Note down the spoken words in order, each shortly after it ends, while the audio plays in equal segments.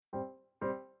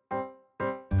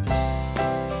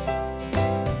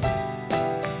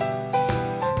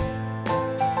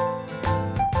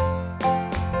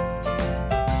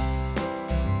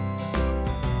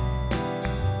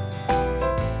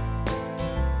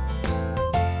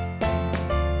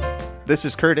This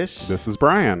is Curtis. This is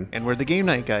Brian. And we're the Game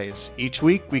Night Guys. Each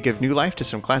week, we give new life to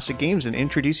some classic games and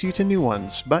introduce you to new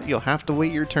ones, but you'll have to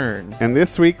wait your turn. And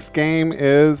this week's game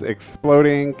is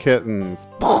Exploding Kittens.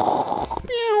 All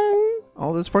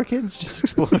those poor kids just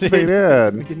exploded. They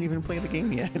did. We didn't even play the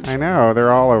game yet. I know,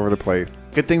 they're all over the place.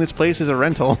 Good thing this place is a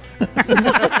rental.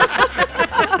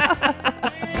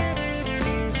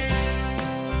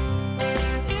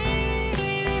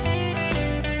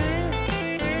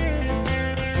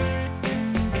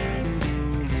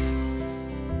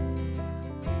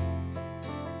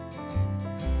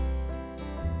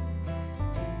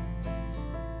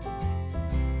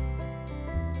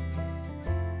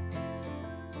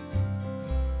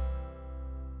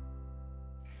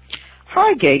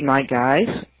 Hi, Game Night Guys.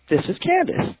 This is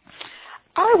Candace.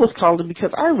 I was calling because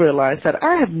I realized that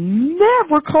I have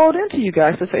never called into you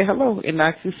guys to say hello, and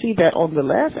I can see that on the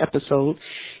last episode,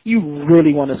 you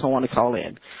really wanted someone to call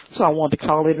in. So I wanted to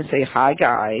call in and say, hi,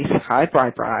 guys. Hi,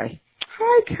 Bri.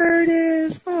 Hi,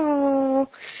 Curtis. Oh,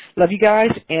 love you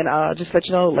guys. And just let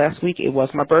you know, last week it was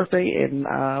my birthday, and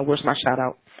where's my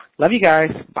shout-out? Love you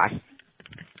guys. Bye.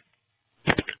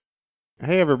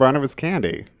 Hey everyone, it was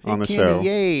Candy on the Candy, show.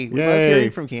 Yay! We love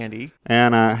hearing from Candy.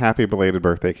 And happy belated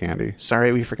birthday, Candy.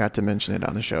 Sorry we forgot to mention it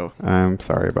on the show. I'm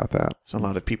sorry about that. There's a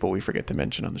lot of people we forget to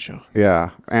mention on the show.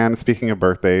 Yeah, and speaking of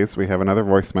birthdays, we have another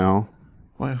voicemail.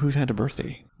 Well, who had a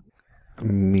birthday?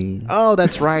 Me. Oh,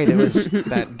 that's right. It was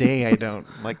that day I don't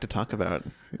like to talk about.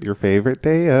 Your favorite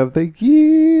day of the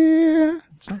year.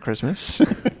 It's not Christmas.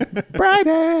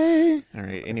 Friday. All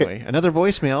right, anyway, another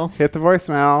voicemail. Hit the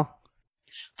voicemail.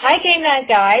 Hi, Game Night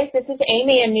Guys. This is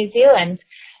Amy in New Zealand.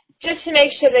 Just to make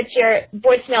sure that your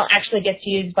voicemail actually gets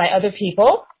used by other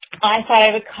people, I thought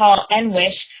I would call and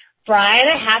wish Brian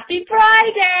a happy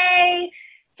Friday.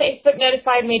 Facebook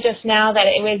notified me just now that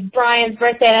it was Brian's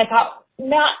birthday, and I thought,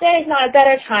 there is not a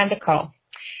better time to call.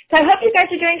 So I hope you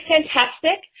guys are doing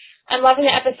fantastic. I'm loving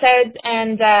the episodes,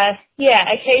 and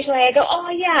occasionally I go, oh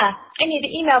yeah, I need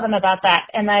to email them about that,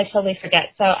 and I totally forget,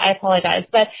 so I apologize.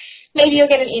 But maybe you'll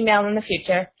get an email in the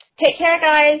future. Take care,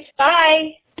 guys.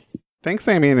 Bye. Thanks,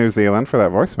 Amy in New Zealand, for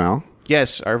that voicemail.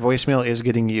 Yes, our voicemail is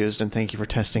getting used, and thank you for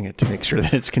testing it to make sure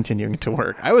that it's continuing to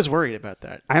work. I was worried about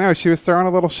that. I know, she was throwing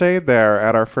a little shade there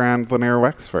at our friend Lanier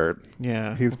Wexford.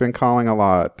 Yeah. He's been calling a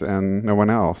lot, and no one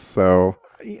else, so...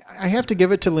 I have to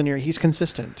give it to Lanier. He's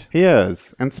consistent. He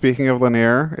is. And speaking of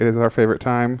Lanier, it is our favorite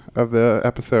time of the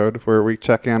episode where we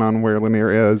check in on where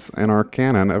Lanier is in our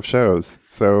canon of shows.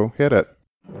 So hit it.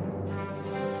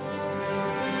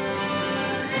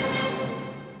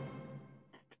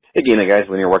 Hey, Game Night Guys,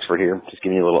 Lanier Wexford here. Just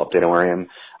giving you a little update on where I am.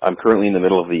 I'm currently in the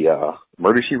middle of the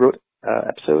Murder, She Wrote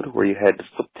episode where you had the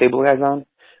flip table guys on,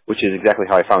 which is exactly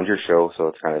how I found your show, so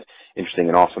it's kind of interesting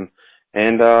and awesome.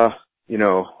 And,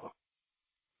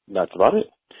 that's about it.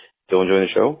 Still enjoying the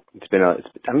show. I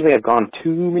don't think I've gone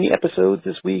too many episodes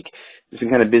this week. It's been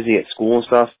kind of busy at school and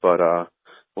stuff, but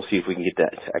we'll see if we can get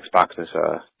that to Xbox this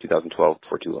 2012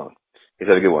 before too long. You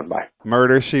guys have a good one. Bye.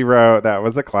 Murder, She Wrote. That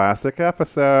was a classic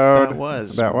episode.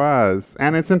 That was.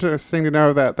 And it's interesting to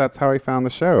know that that's how he found the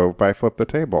show, by Flip the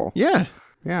Table. Yeah.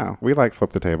 Yeah, we like Flip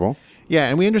the Table. Yeah,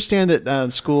 and we understand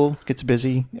that school gets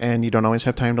busy and you don't always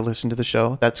have time to listen to the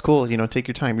show. That's cool. Take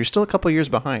your time. You're still a couple years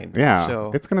behind. Yeah,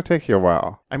 so it's going to take you a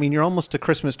while. I mean, you're almost to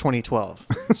Christmas 2012.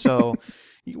 So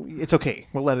it's okay.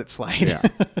 We'll let it slide. Yeah.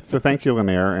 So thank you,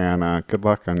 Lanier, and good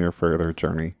luck on your further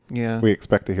journey. Yeah. We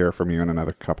expect to hear from you in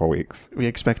another couple weeks. We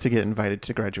expect to get invited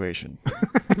to graduation.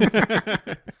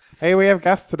 Hey, we have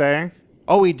guests today.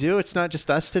 Oh, we do? It's not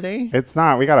just us today? It's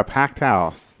not. We got a packed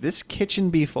house. This kitchen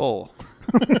be full.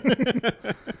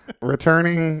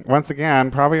 Returning, once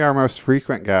again, probably our most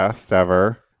frequent guest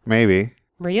ever. Maybe.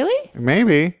 Really?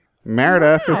 Maybe.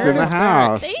 Meredith is in the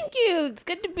house. Thank you. It's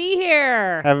good to be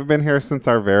here. Haven't been here since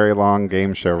our very long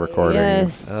game show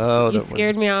recordings. Yes. You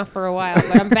scared me off for a while,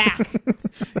 but I'm back.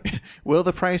 Will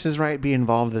the Price is Right be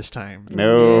involved this time?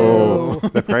 No.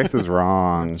 The price is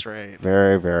wrong. That's right.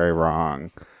 Very, very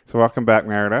wrong. So welcome back,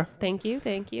 Meredith. Thank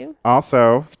you.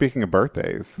 Also, speaking of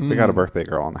birthdays, we got a birthday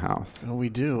girl in the house. Oh, we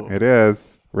do. It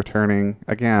is. Returning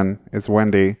again is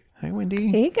Wendy. Hi, Wendy.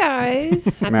 Hey,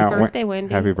 guys. Happy birthday,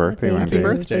 Wendy. Happy birthday, Wendy. Happy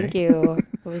birthday. Thank you.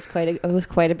 It was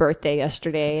quite a birthday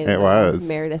yesterday. And, it was.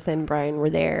 Meredith and Brian were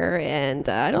there, and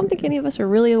I don't think any of us are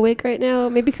really awake right now.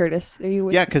 Maybe Curtis. Are you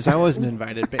awake? Yeah, because I wasn't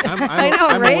invited. But I'm right?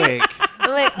 awake.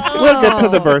 I'm like, oh. We'll get to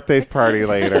the birthday party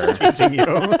later. Just teasing you.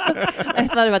 I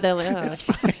thought about that. I'm like, oh. It's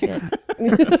fine.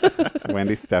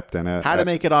 Wendy stepped in it. How to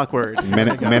make it awkward.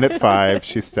 Minute 5,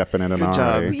 she's stepping in it Good already.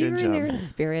 job. You were Good job. there in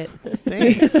spirit.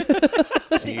 Thanks.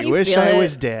 So you wish feel I it.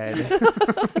 was dead.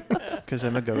 because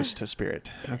I'm a ghost, a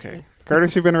spirit. Okay.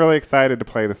 Curtis, you've been really excited to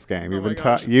play this game. You've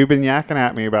been yakking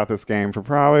at me about this game for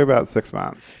probably about 6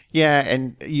 months. Yeah,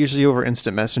 and usually over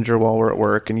instant messenger while we're at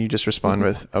work, and you just respond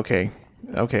with, okay.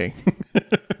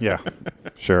 Yeah,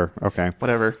 sure, okay.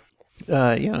 Whatever.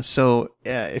 So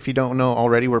if you don't know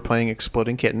already, we're playing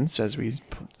Exploding Kittens, as we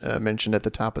mentioned at the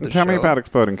top of the show. Tell me about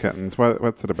Exploding Kittens.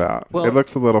 What's it about? Well, it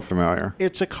looks a little familiar.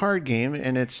 It's a card game,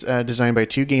 and it's designed by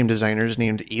two game designers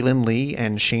named Elin Lee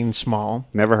and Shane Small.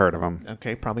 Never heard of them.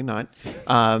 Okay, probably not.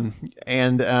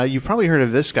 And you've probably heard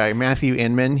of this guy, Matthew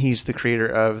Inman. He's the creator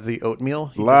of the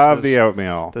Oatmeal. Love the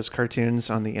Oatmeal. Those cartoons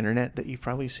on the internet that you've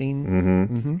probably seen.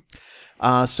 Mm-hmm.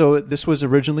 So this was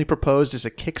originally proposed as a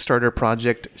Kickstarter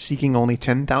project seeking only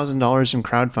 $10,000 in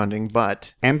crowdfunding,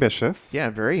 but... Ambitious.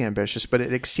 Yeah, very ambitious, but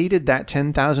it exceeded that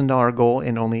 $10,000 goal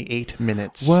in only 8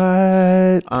 minutes. What?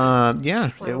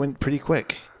 Yeah, wow. It went pretty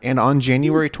quick. And on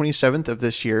January 27th of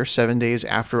this year, 7 days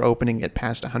after opening, it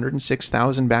passed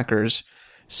 106,000 backers,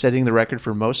 setting the record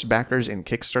for most backers in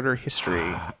Kickstarter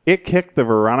history. It kicked the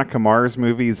Veronica Mars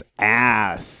movie's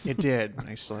ass. It did.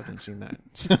 I still haven't seen that.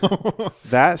 So.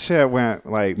 That shit went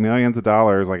like millions of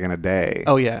dollars like in a day.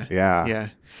 Oh, yeah. Yeah.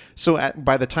 So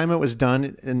by the time it was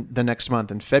done in the next month,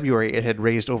 in February, it had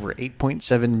raised over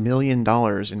 $8.7 million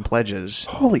in pledges.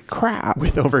 Holy crap.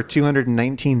 With over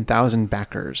 219,000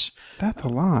 backers. That's a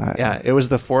lot. Yeah, it was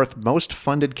the fourth most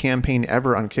funded campaign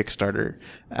ever on Kickstarter.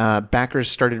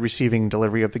 Backers started receiving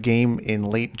delivery of the game in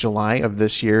late July of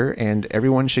this year, and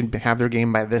everyone should have their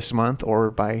game by this month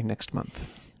or by next month.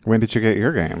 When did you get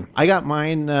your game? I got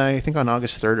mine, I think, on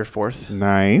August 3rd or 4th.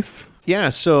 Nice. Yeah,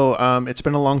 so it's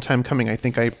been a long time coming. I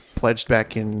think I pledged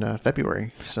back in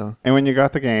February. So. And when you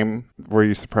got the game, were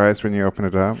you surprised when you opened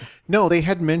it up? No, they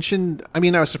had mentioned... I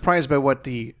mean, I was surprised by what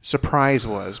the surprise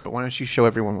was, but why don't you show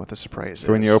everyone what the surprise is?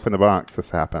 So when you open the box,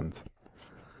 this happens.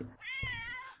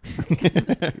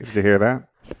 Did you hear that?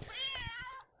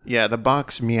 Yeah, the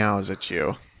box meows at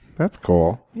you. That's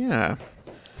cool. Yeah.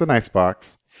 It's a nice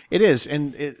box. It is,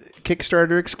 and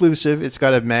Kickstarter exclusive. It's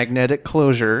got a magnetic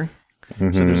closure, so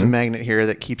there's a magnet here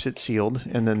that keeps it sealed,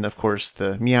 and then, of course,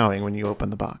 the meowing when you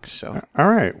open the box. So, all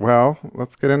right, well,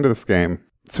 let's get into this game.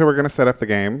 So we're going to set up the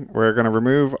game. We're going to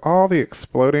remove all the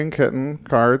Exploding Kitten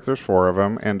cards. There's 4 of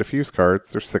them, and diffuse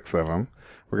cards. There's 6 of them.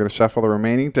 We're going to shuffle the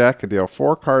remaining deck and deal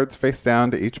 4 cards face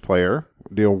down to each player.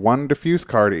 Deal 1 diffuse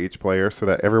card to each player so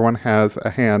that everyone has a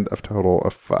hand of total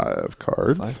of 5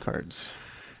 cards. 5 cards.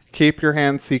 Keep your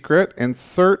hand secret.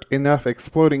 Insert enough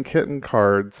Exploding Kitten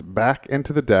cards back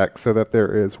into the deck so that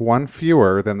there is 1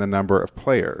 fewer than the number of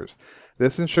players.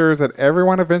 This ensures that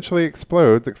everyone eventually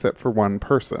explodes except for 1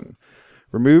 person.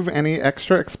 Remove any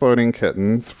extra Exploding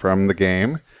Kittens from the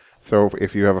game. So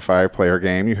if you have a 5-player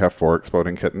game, you have 4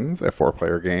 Exploding Kittens. A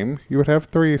 4-player game, you would have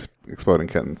 3 Exploding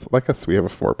Kittens. Like us, we have a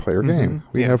 4-player game.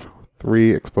 We have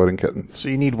 3 Exploding Kittens. So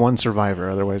you need 1 survivor,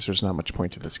 otherwise there's not much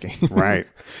point to this game. Right.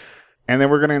 And then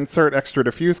we're going to insert extra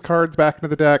diffuse cards back into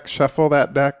the deck, shuffle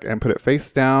that deck, and put it face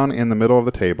down in the middle of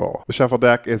the table. The shuffle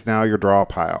deck is now your draw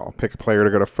pile. Pick a player to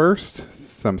go to first.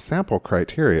 Some sample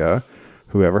criteria.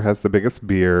 Whoever has the biggest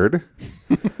beard,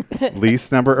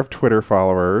 least number of Twitter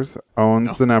followers,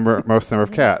 owns the most number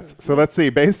of cats. So let's see.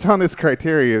 Based on this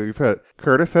criteria, you put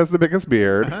Curtis has the biggest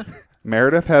beard,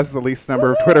 Meredith has the least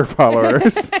number of Twitter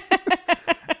followers,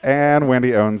 and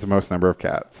Wendy owns the most number of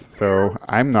cats. So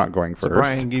I'm not going first. So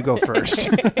Brian, you go first.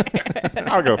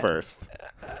 I'll go first.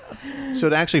 So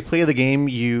to actually play the game,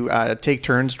 you take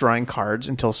turns drawing cards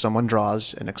until someone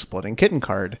draws an Exploding Kitten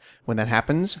card. When that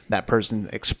happens, that person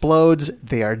explodes,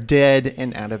 they are dead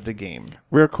and out of the game.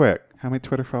 Real quick, how many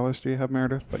Twitter followers do you have,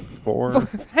 Meredith? Like 4?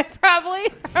 Probably.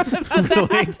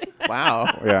 Really?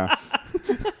 Wow. Yeah.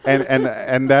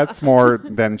 And that's more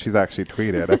than she's actually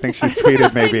tweeted. I think she's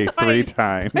tweeted maybe 3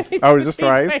 times. Oh, just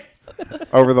twice?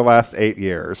 Over the last 8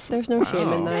 years. There's no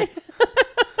shame in that.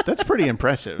 That's pretty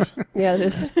impressive. Yeah, it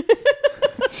is.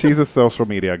 She's a social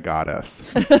media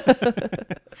goddess.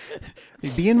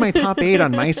 Be in my top 8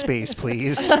 on MySpace,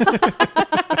 please.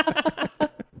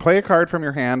 Play a card from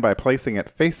your hand by placing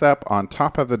it face up on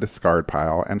top of the discard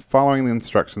pile and following the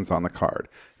instructions on the card.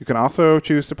 You can also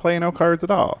choose to play no cards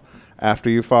at all. After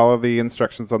you follow the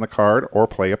instructions on the card or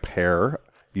play a pair,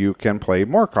 you can play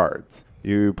more cards.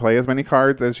 You play as many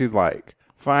cards as you'd like.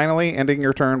 Finally, ending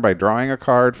your turn by drawing a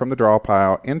card from the draw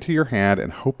pile into your hand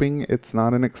and hoping it's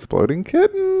not an Exploding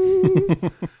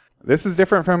Kitten. This is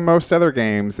different from most other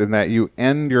games in that you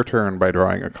end your turn by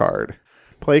drawing a card.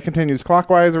 Play continues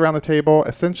clockwise around the table.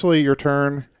 Essentially, your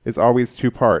turn is always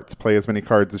 2 parts. Play as many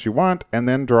cards as you want, and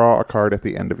then draw a card at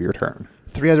the end of your turn.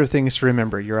 3 other things to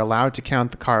remember. You're allowed to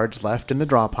count the cards left in the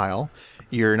draw pile.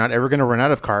 You're not ever going to run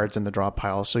out of cards in the draw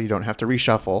pile, so you don't have to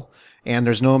reshuffle. And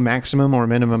there's no maximum or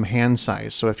minimum hand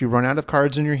size. So if you run out of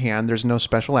cards in your hand, there's no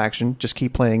special action. Just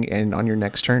keep playing, and on your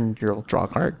next turn, you'll draw a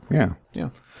card. Yeah. Yeah.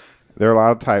 There are a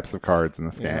lot of types of cards in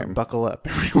this Yeah, game. buckle up,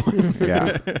 everyone.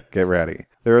 Yeah, get ready.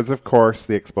 There is, of course,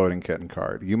 the Exploding Kitten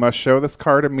card. You must show this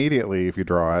card immediately if you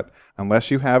draw it.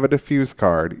 Unless you have a diffuse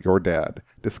card, you're dead.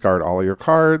 Discard all of your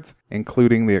cards,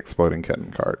 including the Exploding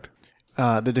Kitten card.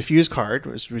 The diffuse card,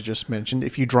 as we just mentioned,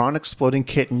 if you draw an Exploding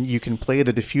Kitten, you can play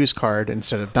the diffuse card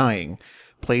instead of dying.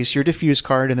 Place your diffuse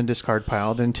card in the discard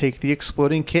pile, then take the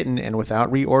Exploding Kitten and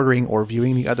without reordering or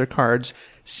viewing the other cards,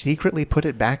 secretly put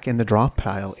it back in the draw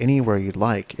pile anywhere you'd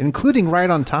like, including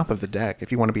right on top of the deck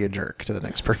if you want to be a jerk to the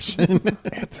next person.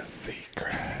 It's a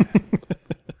secret.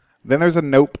 Then there's a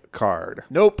Nope card.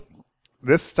 Nope.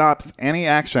 This stops any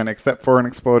action except for an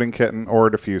Exploding Kitten or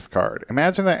a diffuse card.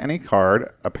 Imagine that any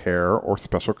card, a pair, or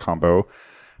special combo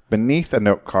beneath a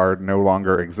Nope card no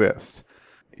longer exists.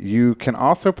 You can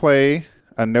also play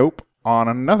a Nope on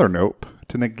another Nope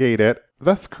to negate it,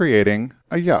 thus creating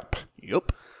a Yup.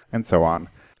 Yup. And so on.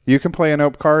 You can play a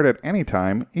Nope card at any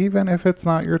time, even if it's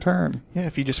not your turn. Yeah,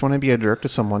 if you just want to be a jerk to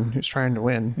someone who's trying to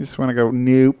win. You just want to go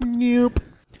Nope. Nope.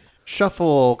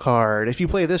 Shuffle card. If you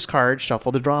play this card,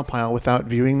 shuffle the draw pile without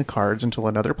viewing the cards until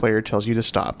another player tells you to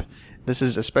stop. This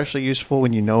is especially useful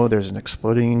when you know there's an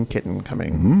Exploding Kitten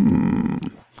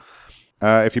coming.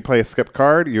 If you play a skip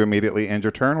card, you immediately end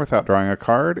your turn without drawing a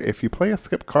card. If you play a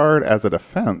skip card as a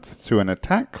defense to an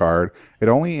attack card, it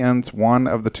only ends one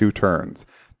of the 2 turns.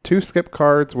 2 skip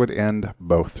cards would end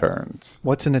both turns.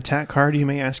 What's an attack card, you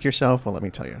may ask yourself? Well, let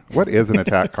me tell you. What is an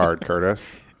attack card,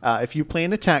 Curtis? If you play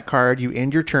an attack card, you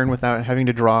end your turn without having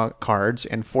to draw cards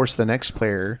and force the next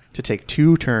player to take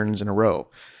 2 turns in a row.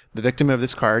 The victim of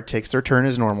this card takes their turn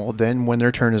as normal. Then when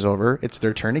their turn is over, it's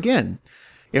their turn again.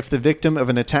 If the victim of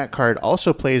an attack card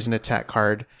also plays an attack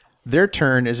card, their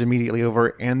turn is immediately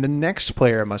over and the next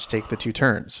player must take the 2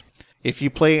 turns. If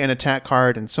you play an attack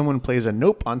card and someone plays a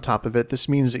Nope on top of it, this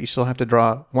means that you still have to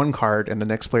draw 1 card and the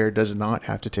next player does not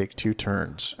have to take 2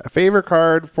 turns. A favor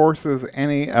card forces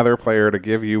any other player to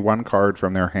give you 1 card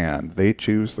from their hand. They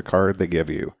choose the card they give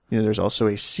you. There's also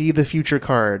a See the Future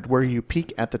card, where you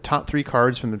peek at the top 3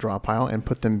 cards from the draw pile and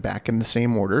put them back in the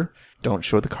same order. Don't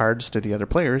show the cards to the other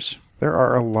players. There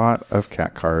are a lot of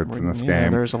cat cards in this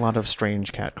game. There's a lot of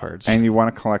strange cat cards. And you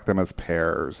want to collect them as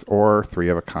pairs or 3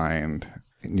 of a kind,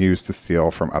 used to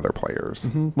steal from other players.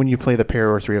 When you play the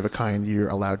pair or 3 of a kind, you're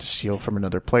allowed to steal from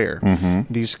another player.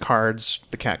 These cards,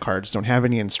 the cat cards, don't have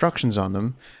any instructions on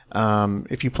them.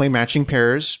 If you play matching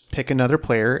pairs, pick another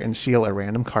player and steal a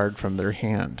random card from their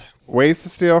hand. Ways to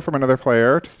steal from another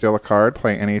player. To steal a card,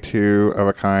 play any 2 of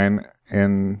a kind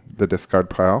in the discard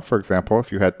pile. For example,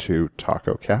 if you had 2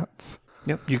 taco cats.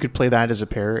 Yep, you could play that as a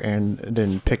pair and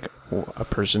then pick a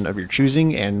person of your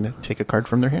choosing and take a card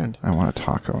from their hand. I want a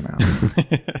taco now.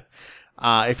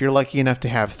 If you're lucky enough to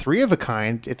have 3 of a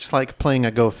kind, it's like playing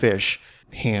a Go Fish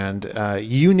hand.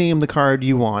 You name the card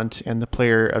you want, and the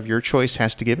player of your choice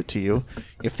has to give it to you.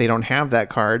 If they don't have that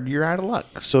card, you're out of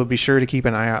luck. So be sure to keep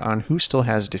an eye out on who still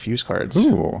has diffuse cards.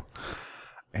 Ooh.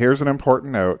 Here's an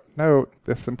important note.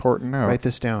 This important note. Write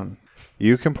this down.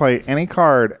 You can play any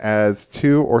card as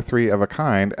 2 or 3 of a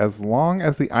kind as long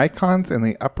as the icons in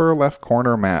the upper left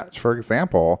corner match. For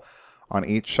example, on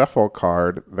each shuffle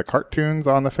card, the cartoons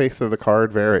on the face of the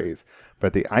card varies,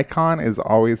 but the icon is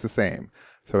always the same.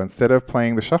 So instead of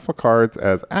playing the shuffle cards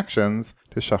as actions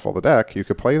to shuffle the deck, you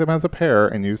could play them as a pair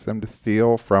and use them to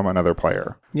steal from another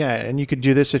player. Yeah, and you could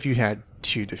do this if you had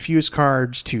 2 diffuse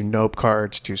cards, 2 Nope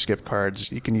cards, 2 skip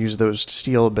cards. You can use those to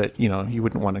steal, but you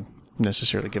wouldn't want to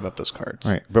necessarily give up those cards.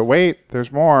 Right. But wait,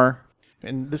 there's more.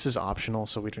 And this is optional,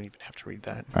 so we don't even have to read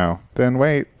that. Oh, then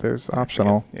wait, there's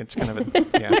optional. Yeah, it's kind of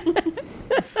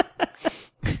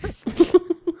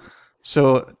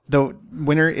So the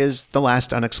winner is the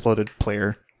last unexploded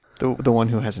player, the one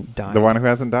who hasn't died. The one who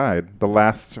hasn't died. The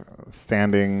last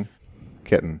standing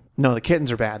kitten. No, the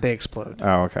kittens are bad. They explode.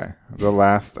 Oh, okay. The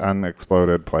last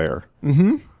unexploded player.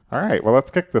 Mm-hmm. All right, well,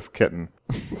 let's kick this kitten.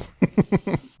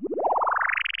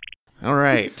 All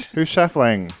right. Who's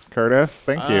shuffling? Curtis,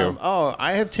 thank you.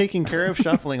 I have taken care of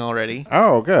shuffling already.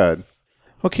 Oh, good.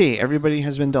 Okay, everybody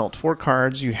has been dealt 4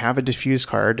 cards. You have a diffuse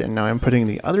card, and now I'm putting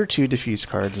the other 2 diffuse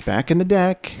cards back in the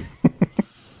deck.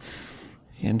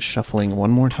 And shuffling one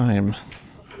more time.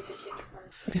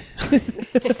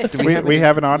 We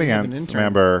have an audience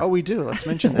member. Oh, we do. Let's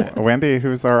mention that. Wendy,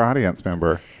 who's our audience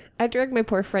member? I dragged my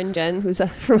poor friend Jen, who's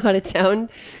from out of town,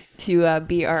 to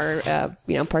be our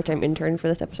part-time intern for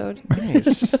this episode.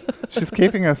 Nice. She's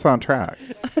keeping us on track.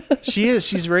 She is.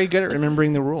 She's very good at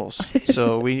remembering the rules.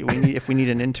 So we need, if we need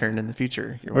an intern in the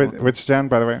future, you're welcome. Which, Jen,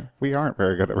 by the way, we aren't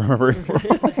very good at remembering the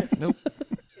rules. Nope.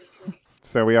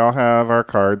 So we all have our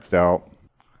cards dealt,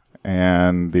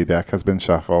 and the deck has been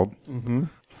shuffled. Mm-hmm.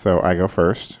 So I go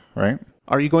first, right?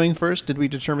 Are you going first? Did we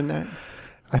determine that?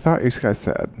 I thought you guys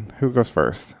said, who goes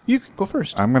first? You can go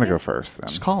first. I'm going to go first then.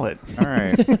 Just call it. All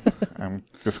right. I'm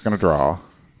just going to draw.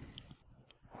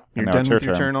 You're And now done it's with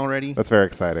your turn already? That's very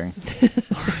exciting.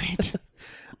 All right.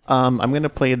 I'm going to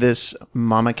play this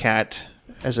Mama Cat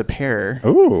as a pair,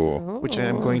 Ooh. which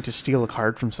I'm going to steal a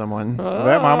card from someone.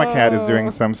 That mama cat is doing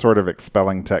some sort of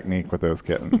expelling technique with those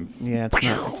kittens. Yeah,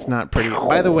 it's not pretty.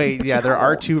 By the way, yeah, there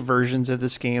are two versions of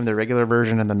this game, the regular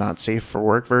version and the not safe for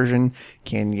work version.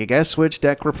 Can you guess which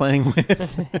deck we're playing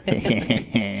with?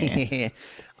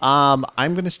 I'm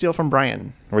going to steal from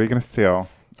Brian. What are you going to steal?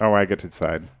 Oh, I get to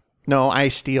decide. No, I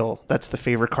steal. That's the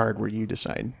favorite card where you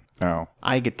decide. Oh.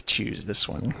 I get to choose this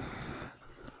one.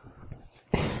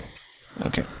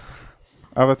 Okay.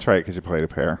 Oh, that's right, because you played a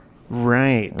pair.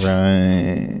 Right.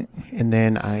 Right. And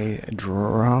then I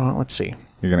draw. Let's see.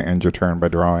 You're going to end your turn by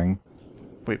drawing.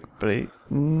 Wait,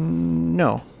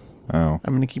 no. Oh.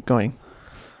 I'm going to keep going.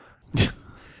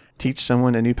 Teach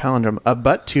someone a new palindrome. A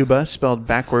butt tuba spelled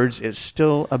backwards is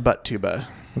still a butt tuba.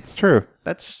 That's true.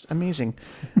 That's amazing.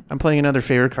 I'm playing another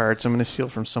favorite card, so I'm going to steal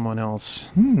from someone else.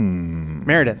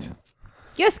 Meredith.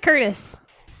 Yes, Curtis.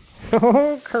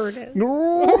 Oh, Curtis.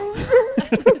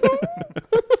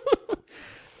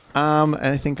 And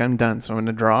I think I'm done, so I'm going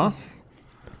to draw.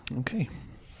 Okay.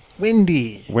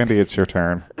 Wendy, it's your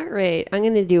turn. All right. I'm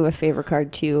going to do a favorite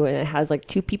card, too, and it has like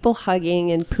two people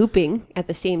hugging and pooping at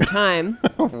the same time.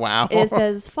 Wow. And it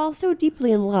says, fall so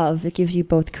deeply in love, it gives you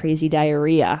both crazy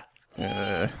diarrhea.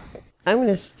 I'm going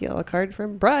to steal a card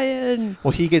from Brian.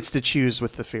 Well, he gets to choose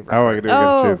with the favorite Oh, I card. do get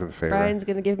to choose with the favorite. Brian's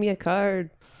going to give me a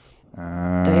card.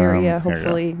 Diarrhea, here you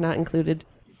hopefully not included.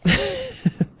 go.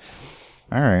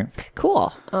 All right.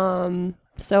 Cool.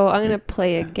 So I'm going to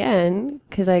play again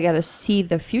because I got to see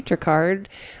the future card.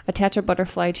 Attach a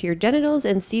butterfly to your genitals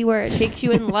and see where it takes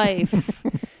you in life.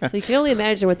 So you can only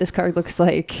imagine what this card looks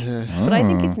like. But I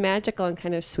think it's magical and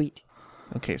kind of sweet.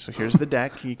 Okay, so here's the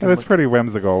deck. You can That's look, pretty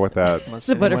whimsical with that. unless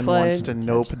The anyone butterfly wants to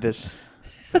nope this.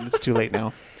 It's too late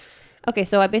now. Okay,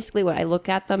 so I basically I look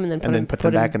at them and then put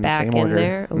them them back in the same order.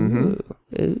 there. Mhm.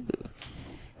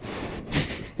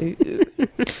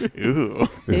 Ooh.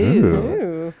 Ooh.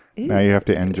 Ooh. Now you have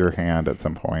to end your hand at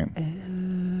some point.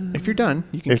 If you're done,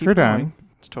 you can If keep you're going. done,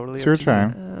 It's totally it's up your to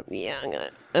turn. Yeah,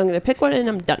 I'm gonna pick one and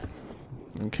I'm done.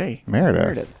 you. Okay.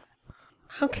 Meredith.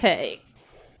 Okay.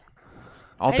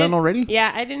 All I done didn't- already?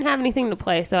 Yeah, I didn't have anything to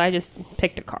play, so I just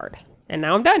picked a card, and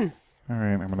now I'm done. All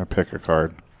right, I'm going to pick a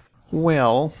card.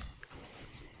 Well,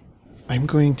 I'm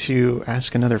going to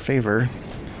ask another favor.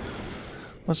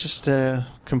 Let's just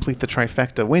complete the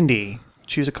trifecta. Wendy,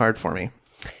 choose a card for me.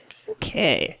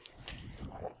 Okay.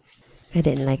 I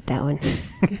didn't like that one.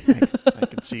 I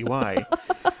can see why.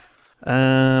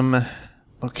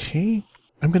 Okay.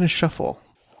 I'm going to shuffle.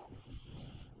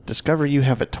 Discover you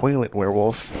have a toilet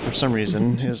werewolf, for some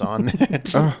reason, is on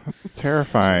that. Oh, that's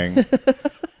terrifying.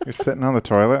 You're sitting on the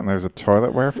toilet and there's a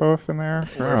toilet werewolf in there?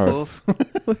 Gross.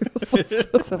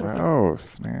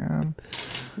 Gross, man.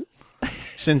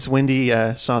 Since Wendy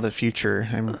saw the future,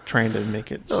 I'm trying to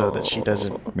make it so that she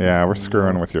doesn't. Yeah, we're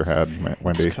screwing with your head, What's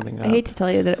Wendy. coming I up? hate to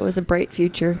tell you that it was a bright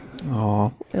future.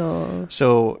 Aw. Oh,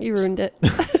 So you ruined it.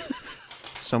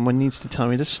 someone needs to tell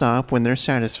me to stop when they're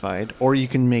satisfied, or you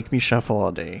can make me shuffle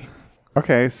all day.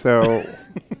 Okay, so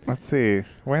let's see.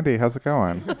 Wendy, how's it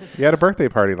going? You had a birthday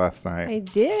party last night. I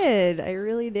did. I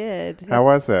really did. How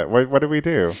was it? What did we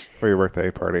do for your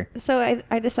birthday party? So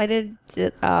I decided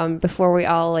to, before we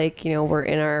all were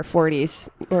in our 40s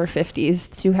or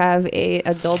 50s to have a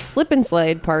adult slip and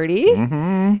slide party,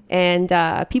 and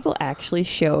people actually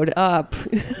showed up.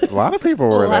 A lot of people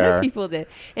were A lot there. of people did,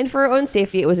 and for our own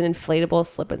safety, it was an inflatable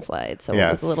slip and slide, so it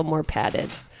Yes. was a little more padded.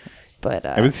 But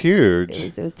It was huge.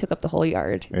 It took up the whole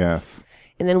yard. Yes.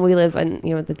 And then we live in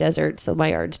the desert, so my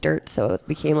yard's dirt, so it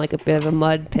became like a bit of a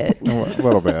mud pit. A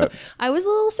little bit. I was a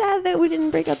little sad that we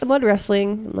didn't break out the mud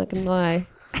wrestling. I'm not gonna lie.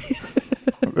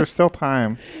 There's still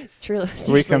time. Truly,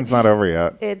 The weekend's not over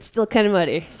yet. It's still kind of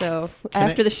muddy. So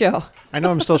after the show, I know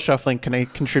I'm still shuffling. Can I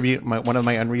contribute one of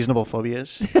my unreasonable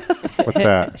phobias? What's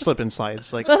that? Slip and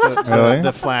slides, like Really?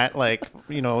 the flat, like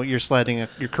you're sliding,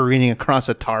 you're careening across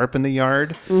a tarp in the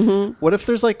yard. Mm-hmm. What if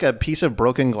there's like a piece of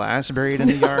broken glass buried in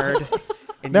the yard,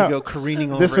 and No, you go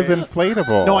careening over This was it?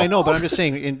 inflatable. No, I know, but I'm just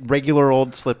saying, in regular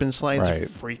old slip and slides Right.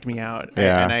 freak me out.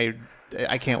 Yeah. And I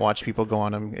I can't watch people go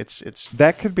on them. It's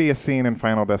That could be a scene in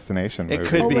Final Destination movie. It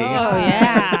could be. Oh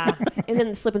yeah. And then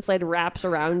the slip and slide wraps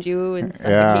around you and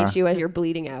suffocates you as you're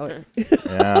bleeding out.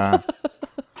 Yeah.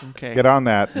 okay. Get on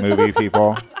that movie,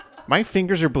 people. My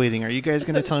fingers are bleeding. Are you guys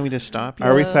going to tell me to stop?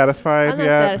 Are we satisfied I'm not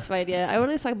yet? satisfied yet. I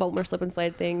want to talk about more slip and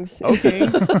slide things. Okay.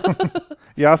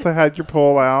 You also had your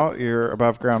pool out, your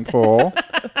above ground pool.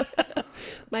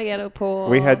 My ghetto pool.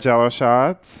 We had Jello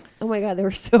shots. Oh my god, they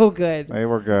were so good. They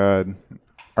were good.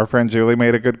 Our friend Julie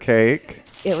made a good cake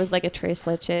It was like a tres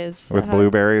leches with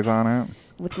blueberries on it.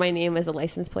 with my name as a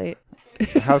license plate.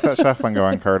 How's that shuffling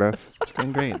going, Curtis? It's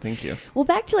going great. Thank you. Well,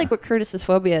 back to like what Curtis's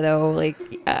phobia though. Like,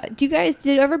 did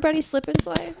everybody slip and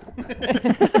slide?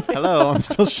 Hello, I'm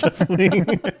still shuffling.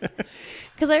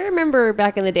 Because I remember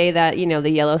back in the day that the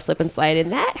yellow slip and slide,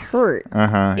 and that hurt.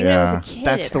 Uh-huh, Even yeah. as a kid,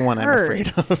 That's it the one I'm hurt.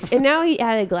 afraid of. And now he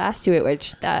added glass to it,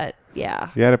 which yeah.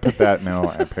 You had to put that in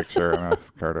a picture of us,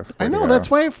 Curtis. I know, that's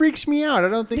why it freaks me out. I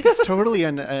don't think it's totally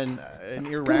an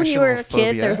irrational When you were a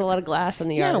phobia. kid, there's a lot of glass in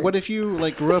the yard. Yeah, what if you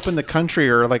like grew up in the country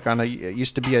or like it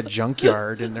used to be a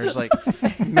junkyard and there's like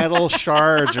metal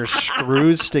shards or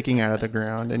screws sticking out of the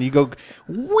ground and you go,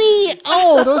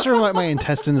 those are what my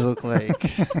intestines look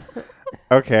like.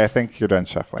 Okay, I think you're done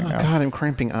shuffling Oh now. God, I'm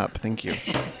cramping up. Thank you.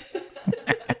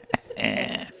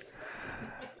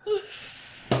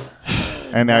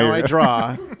 And now, I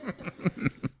draw.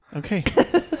 Okay.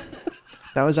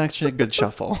 That was actually a good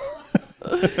shuffle.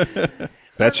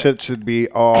 that shit should be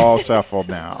all shuffled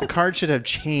now. The cards should have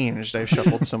changed. I've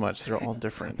shuffled so much. They're all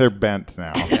different. They're bent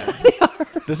now.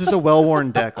 This is a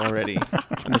well-worn deck already.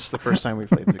 And this is the first time we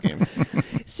played the game.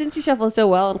 Since you shuffle so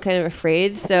well, I'm kind of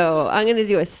afraid. So I'm going to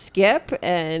do a skip,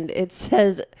 and it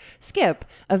says, skip,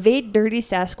 evade dirty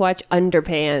Sasquatch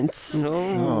underpants.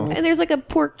 Oh. And there's like a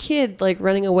poor kid like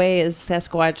running away as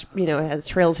Sasquatch, has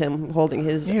trails him holding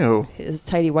his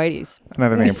tidy whities.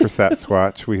 Another name for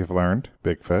Sasquatch we have learned,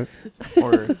 Bigfoot.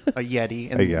 Or a Yeti.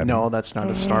 And A Yeti. No, that's not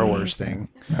a Star Wars thing.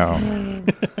 No.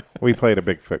 We played a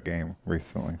Bigfoot game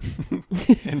recently.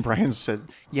 And Brian said,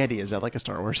 Yeti, is that like a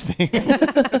Star Wars thing?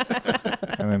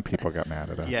 And then people got mad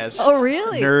at us. Yes. Oh,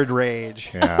 really? Nerd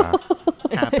rage Yeah.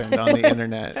 happened on the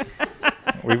internet.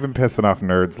 We've been pissing off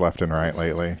nerds left and right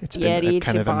lately. It's been Yeti,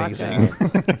 kind of Chewbacca.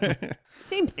 amazing.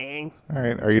 Same thing. All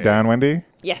right. Are you down, Wendy?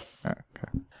 Yes.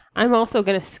 Okay. I'm also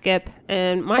going to skip,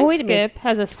 and my wait a minute. skip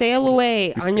has a sail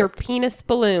away on your penis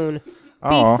balloon.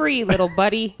 Aw. Be free, little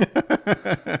buddy.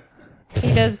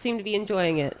 He does seem to be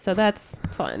enjoying it, so that's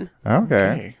fun. Okay.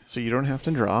 Okay. So you don't have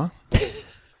to draw.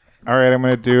 All right. I'm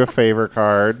going to do a favor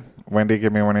card. Wendy,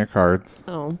 give me one of your cards.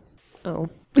 Oh.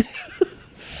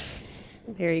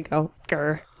 There you go.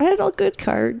 Grr. I had all good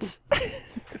cards.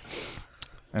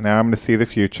 And now I'm going to see the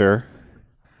future.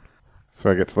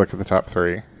 So I get to look at the top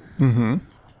three. Mm-hmm.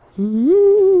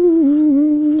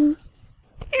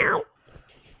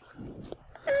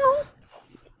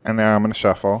 And now I'm going to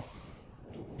shuffle.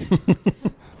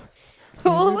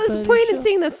 Well, what was the point in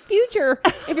seeing the future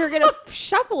if you're going to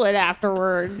shuffle it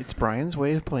afterwards? It's Brian's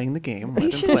way of playing the game. You Let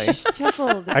him should play. have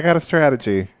shuffled. I got a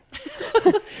strategy.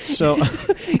 So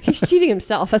He's cheating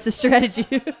himself. That's a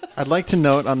strategy. I'd like to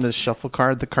note on this shuffle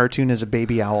card, the cartoon is a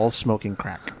baby owl smoking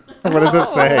crack. What does it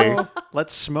say?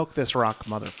 Let's smoke this rock,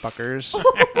 motherfuckers.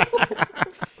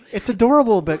 It's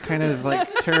adorable, but kind of like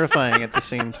terrifying at the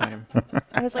same time.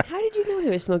 I was like, how did you know he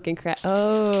was smoking crack?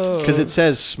 Oh. Because it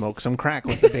says smoke some crack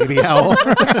with the baby owl.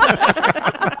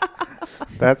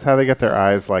 That's how they get their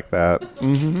eyes like that.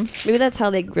 Mm-hmm. Maybe that's how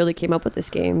they really came up with this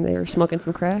game. They were smoking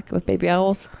some crack with baby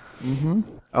owls. Mm-hmm.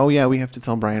 Oh, yeah, we have to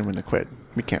tell Brian when to quit.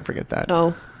 We can't forget that.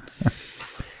 Oh.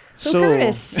 So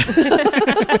Curtis.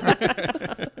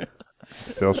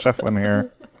 Still shuffling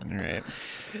here. All right.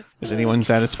 Is anyone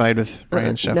satisfied with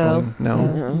Brian shuffling?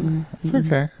 No. It's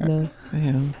okay. No.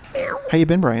 Yeah. How you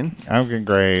been, Brian? I'm doing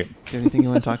great. Do you have anything you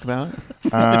want to talk about?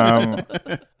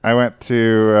 I went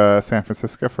to San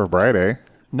Francisco for Friday.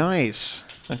 Nice.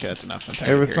 Okay, that's enough. I'm tired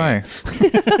It of was hearing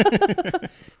nice.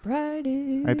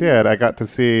 Friday. I did. I got to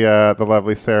see the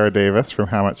lovely Sarah Davis from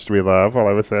How Much Do We Love while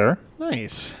I was there.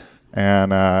 Nice.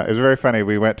 And it was very funny.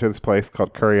 We went to this place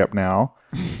called Curry Up Now.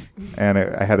 And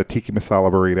I had a tiki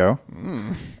masala burrito.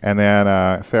 Mm. And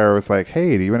then Sarah was like,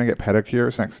 hey, do you want to get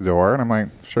pedicures next door? And I'm like,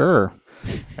 sure.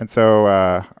 And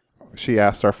so she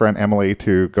asked our friend Emily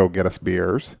to go get us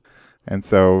beers. And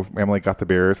so Emily got the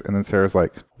beers. And then Sarah's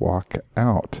like, walk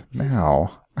out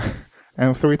now.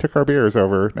 And so we took our beers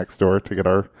over next door to get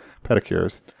our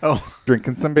pedicures. Oh.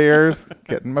 Drinking some beers,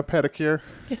 getting my pedicure,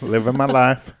 living my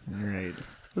life. All right.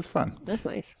 It was fun. That's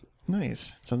nice.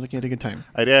 Nice. Sounds like you had a good time.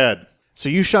 I did. So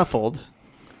you shuffled,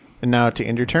 and now to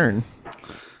end your turn.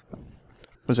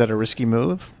 Was that a risky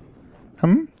move?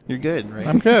 You're good, right?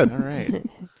 I'm good. All right.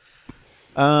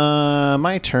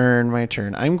 My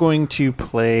turn. I'm going to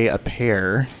play a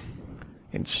pair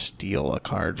and steal a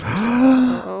card.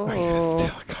 Oh.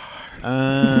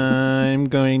 I'm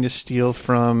going to steal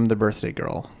from the birthday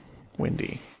girl,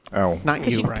 Wendy. Oh. Not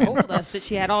you, She Brian. told us that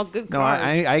she had all good No, cards.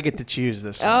 I get to choose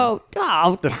this one.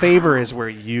 Oh. The favor is where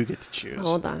you get to choose.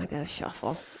 Hold on, I gotta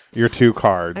shuffle. Your 2 I'm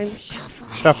cards.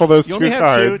 shuffling. Shuffle those You 2 only have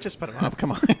cards. 2. Just put them up.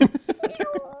 Come on.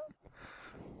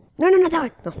 No,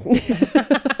 that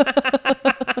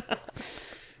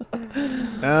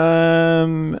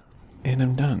one. And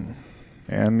I'm done.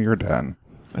 And you're done.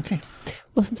 Okay.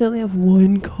 Well, since I only have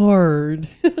 1 card,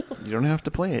 You don't have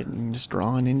to play it. You can just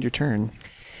draw and end your turn.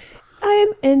 I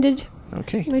am ended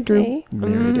Okay. my day.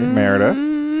 Meredith.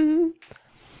 Meredith.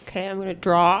 Okay, I'm gonna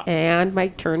draw, and my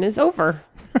turn is over.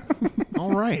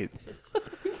 All right.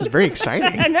 It's very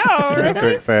exciting. I know. That's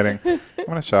very exciting. I'm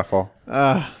going to shuffle.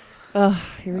 Oh,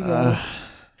 here we go.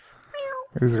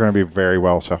 These are going to be very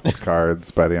well shuffled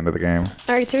cards by the end of the game.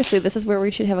 All right, seriously, this is where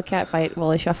we should have a cat fight while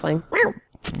he's shuffling.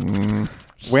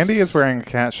 Wendy is wearing a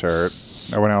cat shirt.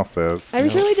 No one else is. I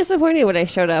was really disappointed when I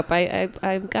showed up.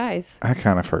 I'm guys. I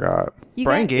kind of forgot. You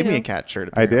Brian got- gave you me know, a cat shirt.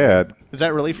 I apparently. did. Is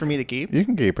that really for me to keep? You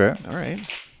can keep it. All right.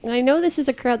 And I know this is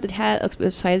a crowd that has,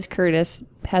 besides Curtis,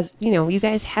 has, you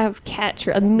guys have cat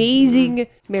shirt. Amazing,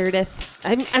 Meredith.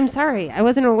 I'm sorry. I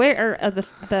wasn't aware of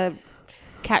the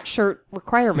cat shirt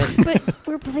requirement. But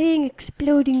we're playing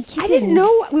Exploding Kittens. I didn't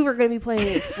know we were going to be playing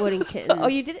Exploding Kittens. Oh,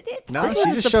 you did it? No, she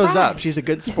just shows up. She's a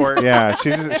good sport. Yeah,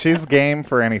 she's game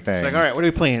for anything. It's like, all right, what are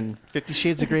we playing? 50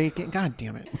 Shades of Grey? God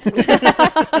damn it.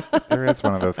 There is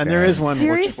one of those And there is one which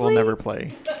Seriously? we'll never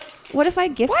play. What if I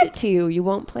gift it to you? You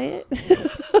won't play it?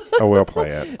 Oh, we'll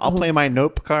play it. I'll play my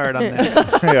Nope card on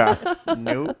that. Yeah,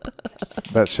 Nope.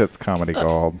 that shit's comedy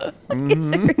gold.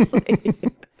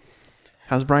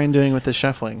 How's Brian doing with the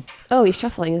shuffling? Oh, he's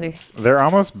shuffling, is he? They're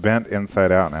almost bent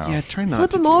inside out now. Yeah, try not Flip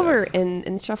to them do over that.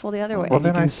 and shuffle the other way. Well, You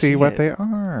then can I see see what it. they are.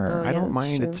 Oh, I yeah, don't that's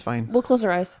mind. true. It's fine. We'll close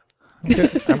our eyes.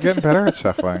 I'm getting better at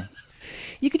shuffling.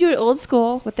 You could do it old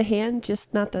school with the hand,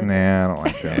 just not the... Nah, I don't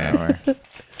like doing it that way.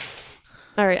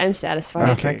 All right, I'm Oh,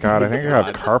 satisfied. thank God. I think I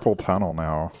have carpal tunnel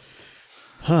now.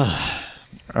 All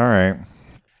right.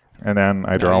 And then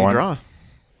I Now draw you one. draw.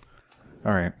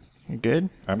 All right. You good?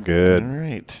 I'm good. All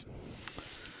right.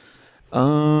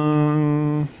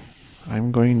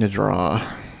 I'm going to draw.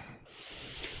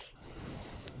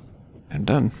 I'm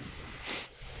done.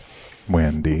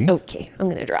 Wendy. Okay, I'm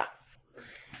going to draw.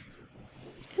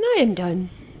 And I am done.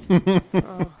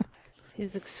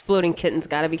 These Exploding Kittens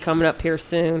got to be coming up here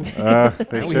soon. They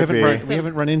We should be.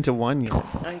 haven't run into one yet.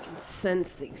 I can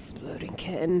sense the Exploding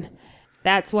Kitten.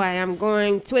 That's why I'm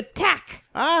going to attack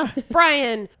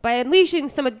Brian by unleashing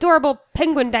some adorable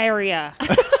penguin diarrhea.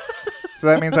 So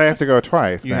that means I have to go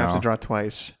twice You now. have to draw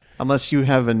twice. Unless you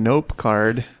have a Nope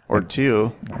card or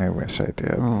 2. I wish I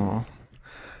did. All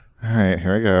right,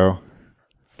 here we go.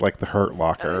 It's like the Hurt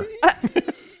Locker.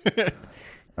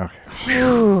 Okay.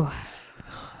 Ooh,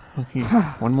 Okay,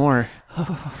 one more.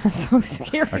 so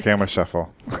scary. Okay, I'm going to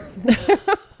shuffle.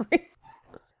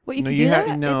 What, you No, can you do have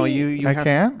that? no. I think You I have,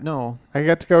 can't? No, I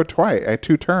get to go twice. I have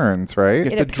 2 turns, right? You have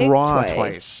you to had pick draw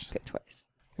twice. Pick twice.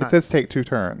 It says take 2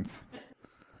 turns.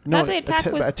 No, Thought the attack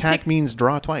was attack pick- means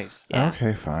draw twice. Yeah.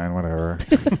 Okay, fine, whatever.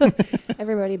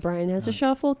 Everybody, Brian has a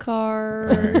shuffle All card.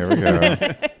 right, here we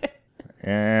go.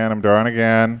 And I'm drawing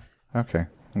again. Okay,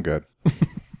 I'm good.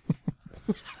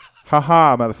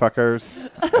 Haha, motherfuckers.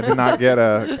 I did not get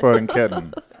a exploding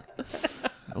kitten.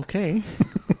 Okay.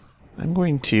 I'm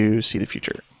going to see the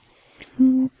future.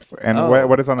 And Oh.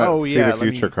 what is on that Oh, see yeah, the let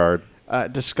me- future card?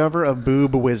 Discover a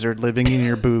boob wizard living in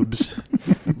your boobs.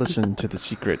 Listen to the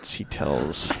secrets he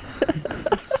tells.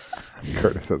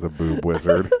 Curtis has a boob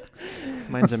wizard.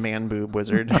 Mine's a man boob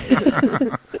wizard.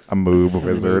 A moob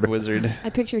wizard. Boob wizard. I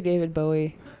picture David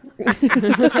Bowie.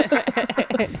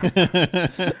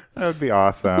 That would be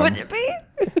awesome. Would it be?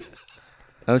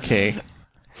 Okay.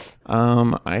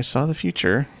 I saw the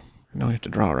future. Now I have to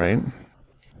draw, right?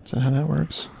 Is that how that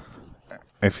works?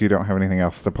 If you don't have anything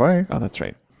else to play. Oh, that's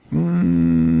right.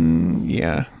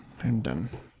 Yeah, I'm done.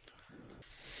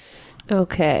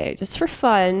 Okay, just for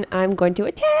fun, I'm going to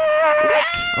attack.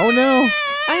 Oh no!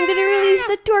 I'm going to release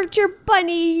the torture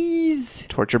bunnies.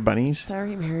 Torture bunnies?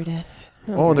 Sorry, Meredith.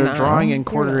 Oh, they're No, drawing and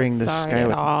you're quartering not the sorry sky at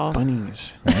with all.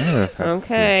 bunnies. Meredith has to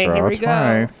Okay, draw here we go.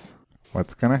 twice.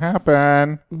 What's going to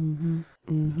happen?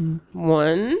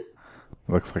 One.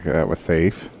 Looks like that was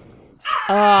safe.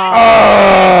 Oh.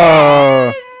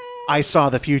 Oh! I saw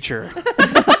the future.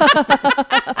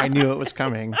 I knew it was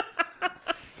coming.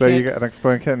 So you got an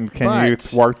exploding kitten. Can you But-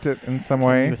 thwart it in some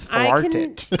way? You thwart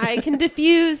it. I can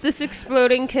defuse this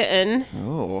exploding kitten.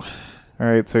 Oh. All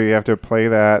right, so you have to play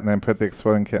that and then put the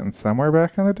exploding kitten somewhere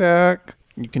back on the deck.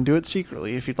 You can do it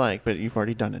secretly if you'd like, but you've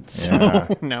already done it. So Yeah.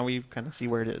 now we kind of see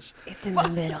where it is. It's in the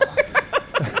middle.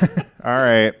 All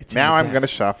right, in now the I'm deck. going to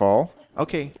shuffle.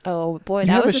 Okay. Oh boy, You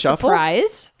that have was a a shuffle?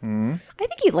 surprise. Hmm? I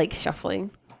think he likes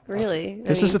shuffling. Really.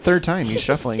 This is the third time he's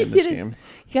shuffling in this game.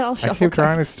 You got all I shuffle keep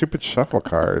drawing these cards. stupid shuffle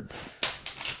cards.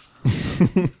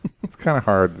 It's kind of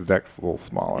hard. The deck's a little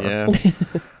smaller. Yeah.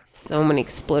 So many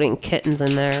exploding kittens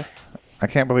in there. I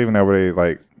can't believe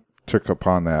nobody took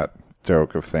upon that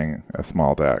joke of saying a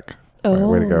small deck.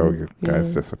 Way to go, you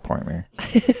guys disappoint me.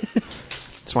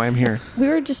 That's why I'm here. We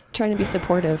were just trying to be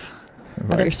supportive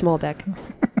of your small deck.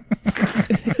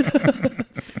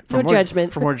 No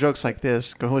judgment. For more jokes like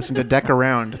this, go listen to Deck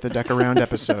Around, the Deck Around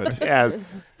episode.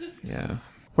 Yes. Yeah.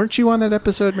 Weren't you on that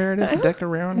episode, Meredith? Deck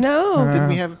Around? No. Didn't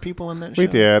we have people on that show? We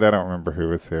did. I don't remember who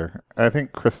was here. I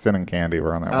think Kristen and Candy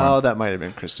were on that Oh, one. that might have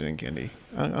been Kristen and Candy.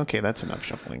 Okay, that's enough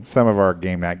shuffling. Some of our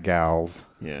game night gals.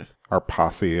 Yeah. Our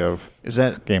posse of Is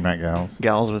that game night gals.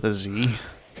 Gals with a Z?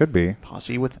 Could be.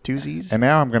 Posse with two Z's? And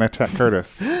now I'm going to attack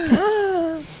Curtis.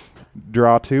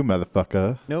 Draw 2,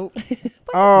 motherfucker. Nope.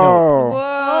 Oh.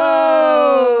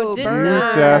 Whoa! You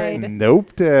Denied. just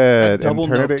noped it double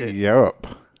and turned noped it it. yup.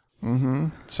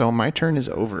 So my turn is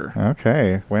over.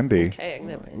 Okay, Wendy. Okay,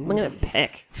 I'm gonna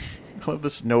pick. I love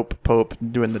this Nope Pope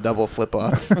doing the double flip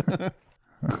off.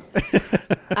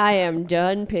 I am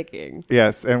done picking.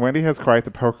 Yes, and Wendy has quite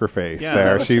the poker face Yeah,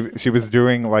 there. that She was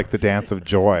doing like the dance of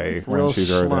joy when Real she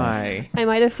drew them. sly. I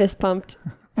might have fist pumped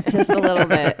just a little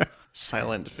bit.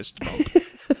 Silent fist bump.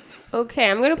 Okay,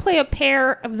 I'm gonna play a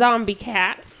pair of zombie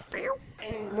cats.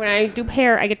 And when I do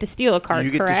pair, I get to steal a card,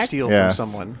 You get correct? to steal Yes. from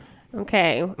someone.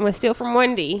 Okay, I'm gonna steal from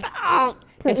Wendy.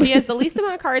 And she has the least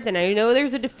amount of cards, and I know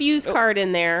there's a diffuse card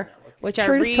in there, which I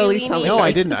Curtis really totally need. saw me. No,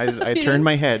 I didn't. I turned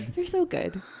my head. You're so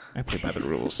good. I play by the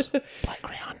rules. Black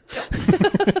crayon.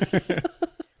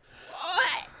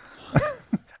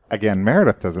 Again,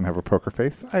 Meredith doesn't have a poker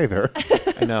face either.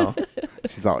 I know.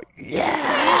 She's all,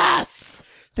 Yes!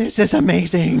 This is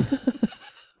amazing.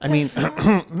 I mean,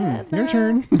 your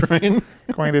turn, Brian.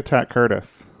 going to attack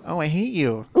Curtis. Oh, I hate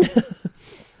you.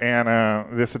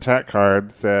 And this attack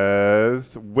card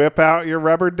says, whip out your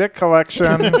rubber dick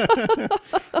collection.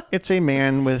 It's a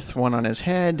man with one on his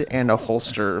head and a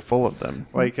holster full of them.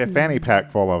 Like a fanny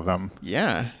pack full of them.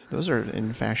 Yeah, those are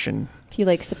in fashion. He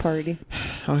likes a party.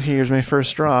 Okay, here's my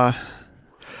first draw.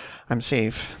 I'm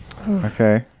safe.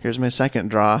 Okay. Here's my second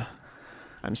draw.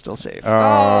 I'm still safe.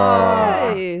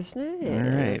 Nice, nice.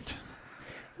 All right.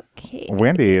 Okay.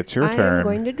 Wendy, it's your I'm turn.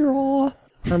 going to draw.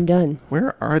 I'm done.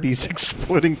 Where are these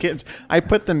exploding kids? I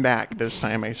put them back this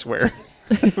time, I swear.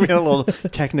 We had a little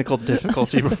technical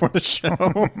difficulty before the show.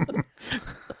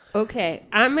 Okay,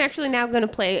 I'm actually now gonna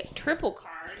play triple cards.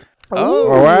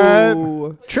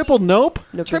 What? Triple nope?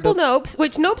 Nope, Triple nope. nopes,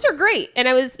 which nopes are great, and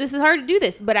this is hard to do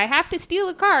this, but I have to steal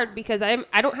a card because I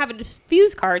don't have a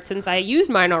diffuse card since I used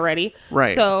mine already.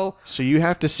 Right. So you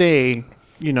have to say,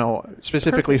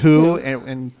 specifically who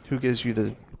and who gives you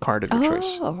the card of your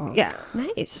choice. Oh, yeah,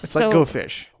 nice. It's like Go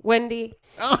Fish. Wendy,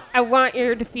 I want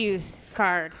your diffuse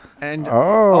card. And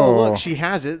Oh. look, she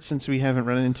has it since we haven't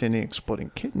run into any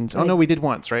exploding kittens. Oh no, we did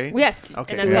once, right? Yes.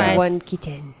 Okay. And that's Yeah. why. One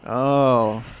kitten.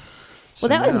 Oh. So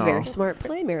Well, that was a now- very smart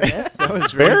play, Meredith. That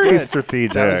was Very good.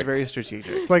 strategic. That was very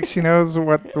strategic. It's like she knows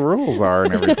what the rules are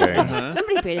and everything.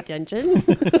 Somebody paid attention.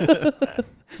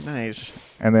 Nice.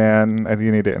 And then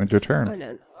you need to end your turn Oh,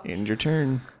 no. End your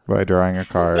turn. by drawing a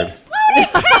card.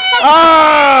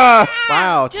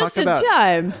 Wow, Just talk in about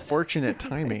time. fortunate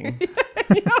timing.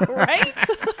 Right?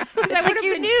 'Cause I would have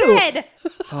been knew. dead.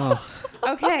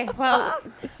 Okay, well,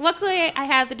 luckily I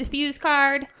have the diffuse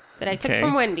card that I took Okay.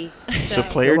 from Wendy. So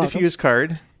play your diffuse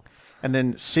card, and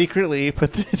then secretly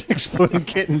put the exploding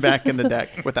kitten back in the deck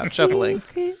without shuffling.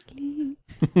 Secretly.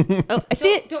 Oh, I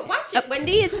see it. Don't watch it,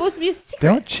 Wendy. It's supposed to be a secret.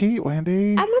 Don't cheat,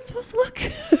 Wendy. I'm not supposed to look.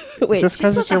 Wait, Just she's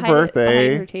 'cause supposed it's to your hide it birthday.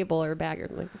 behind her table or bag or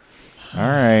something. All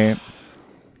right.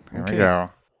 Here Okay. we go.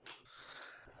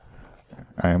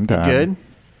 I am done. Good?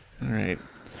 All right.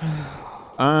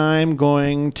 I'm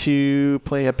going to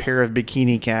play a pair of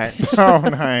bikini cats. Oh,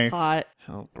 nice. Hot.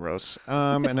 Oh, gross.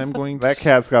 And I'm going to... That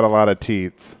cat's got a lot of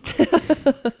teats.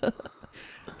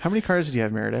 How many cards do you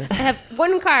have, Meredith? I have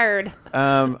one card.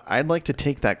 I'd like to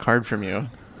take that card from you.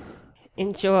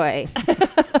 Enjoy. All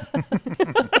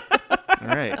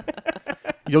right.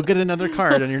 You'll get another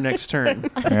card on your next turn.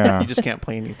 Yeah. You just can't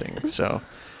play anything. So,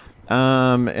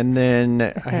 and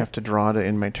then I have to draw to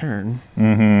end my turn.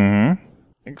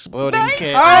 Mm-hmm. Exploding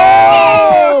kitten.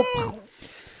 Oh!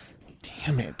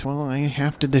 Damn it. Well, I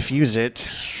have to defuse it.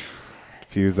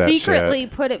 Fuse that Secretly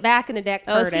shit. put it back in the deck,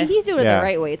 Oh, Curtis. see, he's doing it Yes, the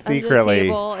right way. It's secretly. under the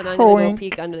table, and I'm going to go Wink.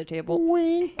 peek under the table.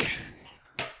 Wink.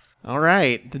 All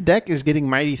right. The deck is getting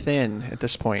mighty thin at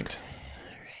this point.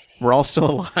 We're all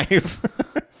still alive.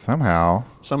 Somehow.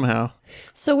 Somehow.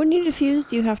 So when you defuse,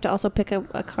 do you have to also pick up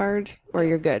a card, or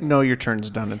you're good? No, your turn's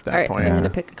done at that All right, point. I'm going to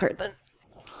pick a card then.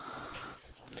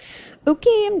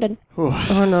 Okay, I'm done.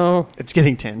 Oh, no. It's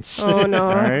getting tense. Oh, no.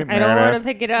 All right, I don't Meredith. want to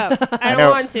pick it up. I know. don't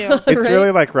want to. It's Right?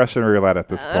 really like Russian roulette at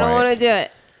this point. I don't want to do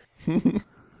it.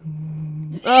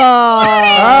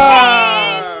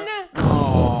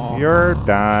 You're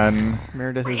done.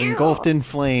 Meredith is engulfed in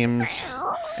flames.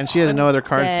 And she has no other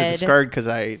cards to dead. discard because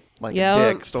I, like Yep.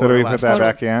 a dick, stole So do her we put last that one.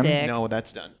 back in? Dick. No,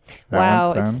 that's done. That Wow,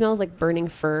 one's it done. smells like burning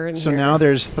fur in So here. now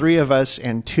there's 3 of us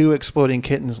and 2 exploding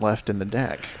kittens left in the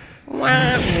deck.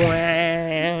 I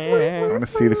want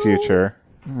to see the future.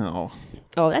 No.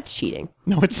 Oh, that's cheating.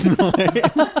 No, it's not.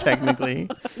 Technically.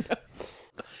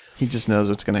 He just knows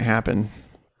what's going to happen.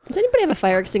 Does anybody have a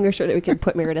fire extinguisher that we can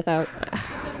put Meredith out?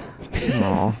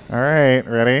 Oh. All right,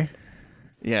 ready?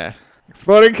 Yeah.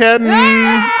 Exploding kitten!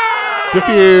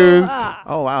 Diffused!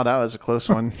 Oh, wow. That was a close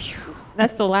one.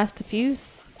 That's the last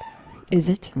diffuse? Is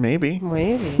it? Maybe.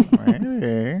 Maybe.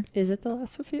 Maybe. Is it the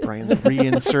last refuse? Brian's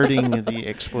reinserting the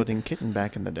exploding kitten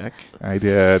back in the deck. I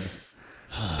did.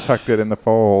 Tucked it in the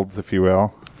folds, if you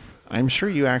will. I'm sure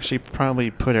you actually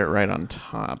probably put it right on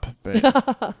top,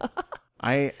 but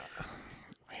I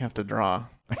have to draw.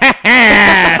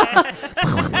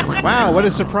 Wow, what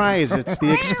a surprise. It's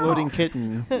the exploding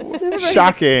kitten.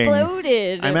 Shocking.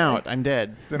 Exploded. I'm out. I'm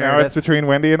dead. So now it's between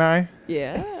Wendy and I?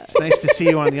 Yeah. It's nice to see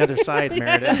you on the other side,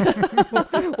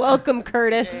 Meredith. Welcome,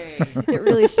 Curtis. It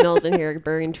really smells in here,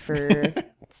 burned fur.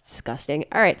 It's disgusting.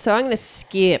 All right, so I'm going to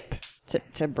skip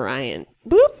to Brian.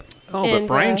 Boop. Oh, And,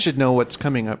 but Brian should know what's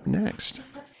coming up next.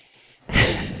 All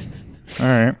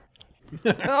right.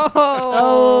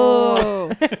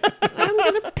 Oh. I'm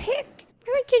going to pick.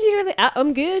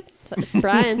 I'm good. So it's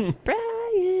Brian.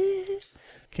 Brian.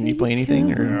 Can you play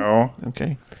anything? Or No.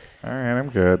 okay. All right, I'm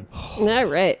good. All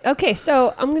right. Okay,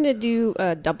 so I'm going to do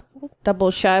a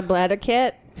double shy bladder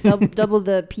cat. Double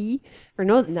the P. Or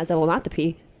no, not double, not the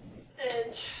P.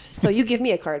 And so you give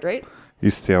me a card, right?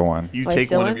 You steal one. You I take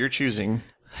still one am? of your choosing.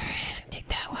 Take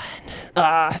that one.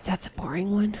 That's a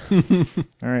boring one.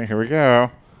 All right, here we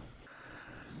go.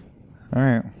 All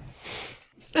right.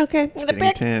 Okay. It's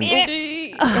getting tense.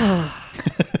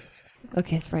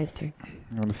 Okay, it's Brian's turn.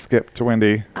 I'm going to skip to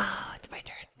Wendy. Oh, it's my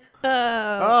turn.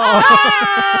 Oh.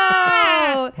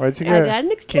 What'd you I get? got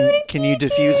an exploding Can you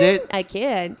diffuse it? I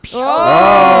can.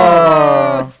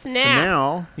 Oh! So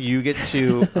now you get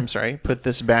to, I'm sorry, put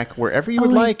this back wherever you would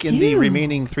Oh, I like in the do.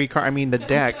 remaining 3 cards. I mean, the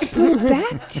deck. Put it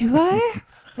back, do I?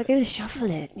 I'm going to shuffle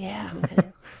it. Yeah. I'm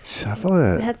gonna, Shuffle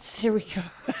it. here we go.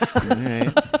 All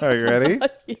right. Are you ready?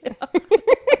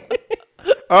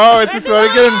 Oh, it's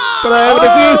exploding again, but I have a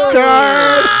diffuse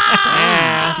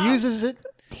card. Fuses it.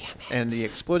 And the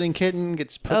exploding kitten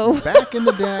gets put Oh. back in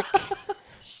the deck.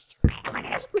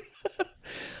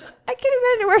 I can't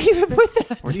imagine where you would put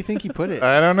that. Where do you think you put it?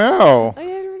 I don't know.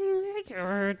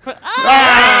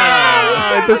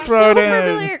 It's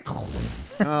exploding.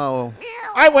 Oh,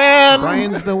 I win.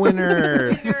 Brian's the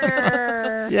winner.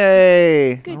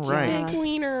 Yay. All right. Do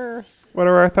Wiener. What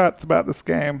are our thoughts about this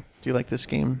game? you like this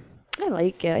game? I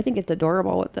like it. I think it's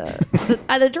adorable. With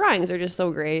the drawings are just so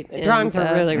great. The drawings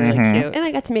are really, Mm-hmm. really cute. And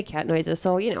I got to make cat noises,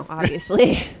 so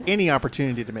obviously. Any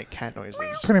opportunity to make cat noises.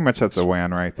 Pretty much that's a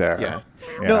win right there. Yeah.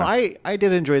 No, I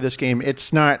did enjoy this game.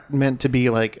 It's not meant to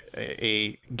be like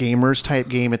a gamers type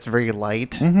game. It's very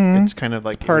light. It's kind of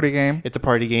like party game. It's a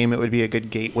party game. It would be a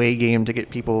good gateway game to get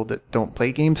people that don't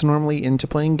play games normally into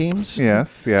playing games.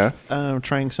 Yes, yes.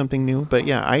 Trying something new. But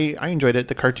yeah, I enjoyed it.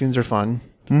 The cartoons are fun.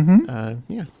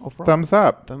 Yeah, overall. Thumbs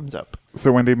up. Thumbs up.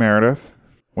 So, Wendy Meredith,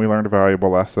 we learned a valuable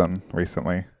lesson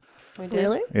recently.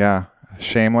 Really? Yeah.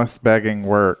 Shameless begging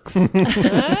works.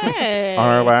 Hey. On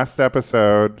our last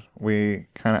episode, we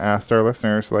kind of asked our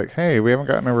listeners, like, hey, we haven't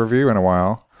gotten a review in a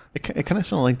while. It kind of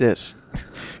sounded like this.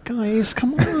 Guys,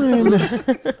 come on.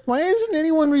 Why isn't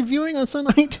anyone reviewing us on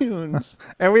iTunes?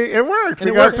 And it worked. And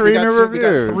we it got worked. three new We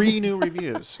reviews. got 3 new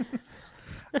reviews.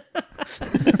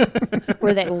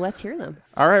 Were they? Well, let's hear them.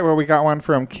 All right, well, we got one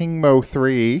from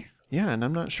KingMo3. Yeah, and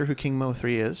I'm not sure who King Mo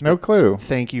 3 is. No clue.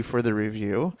 Thank you for the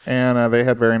review. And they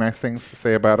had very nice things to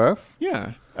say about us.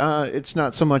 Yeah. It's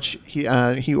not so much, he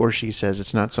or she says,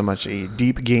 it's not so much a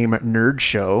deep game nerd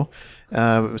show.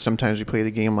 Sometimes we play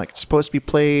the game like it's supposed to be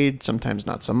played, sometimes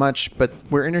not so much, but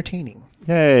we're entertaining.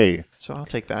 Yay. So I'll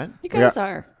take that. You guys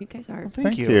are. You guys are.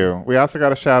 Thank you. you. We also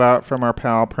got a shout out from our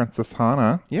pal, Princess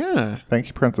Hannah. Yeah. Thank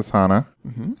you, Princess Hannah.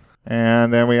 Mm-hmm.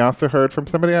 And then we also heard from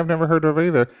somebody I've never heard of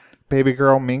either, baby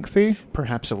girl Minxie.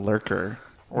 Perhaps a lurker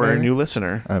or Maybe. a new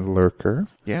listener. A lurker.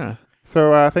 Yeah.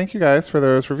 So thank you guys for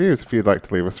those reviews. If you'd like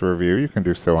to leave us a review, you can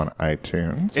do so on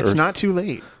iTunes. It's not too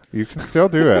late. You can still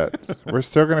do it. We're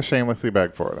still going to shamelessly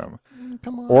beg for them.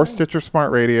 Come on. Or Stitcher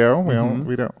Smart Radio.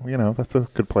 We don't, that's a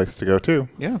good place to go too.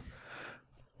 Yeah.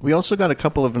 We also got a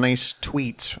couple of nice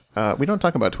tweets. We don't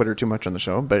talk about Twitter too much on the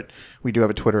show, but we do have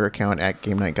a Twitter account at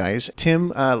Game Night Guys. Tim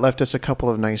left us a couple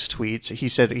of nice tweets. He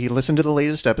said he listened to the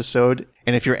latest episode,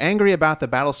 and if you're angry about the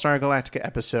Battlestar Galactica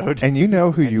episode, And you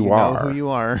know who you are. know who you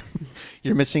are,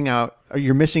 you're missing out. Or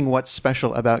you're missing what's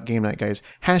special about Game Night Guys.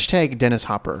 Hashtag Dennis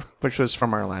Hopper, which was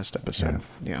from our last episode.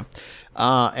 Yes. Yeah.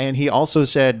 And he also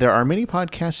said there are many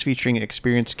podcasts featuring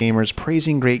experienced gamers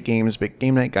praising great games, but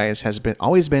Game Night Guys has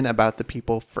always been about the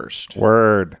people first.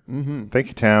 Word. Mm-hmm. Thank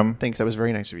you, Tim. Thanks. That was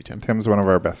very nice of you, Tim. Tim's one of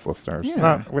our best listeners.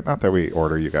 Yeah. Not that we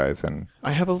order you guys and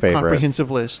I have a favorites.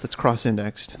 comprehensive list that's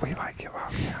cross-indexed. We like you,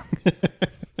 love you.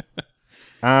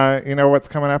 You know what's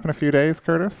coming up in a few days,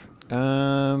 Curtis?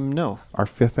 No. Our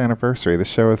 5th anniversary. The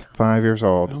show is 5 years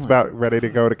old. It's about ready to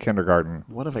go to kindergarten.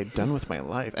 What have I done with my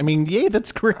life? I mean, yay,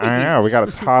 that's great. I know. We got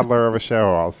a toddler of a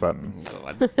show all of a sudden.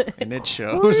 And it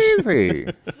shows.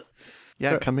 Crazy.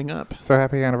 Yeah, coming up. So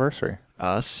happy anniversary.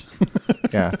 Us.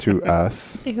 Yeah, to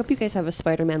us. I hope you guys have a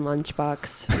Spider-Man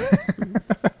lunchbox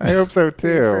I hope so for your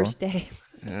too. first day.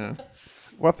 Yeah.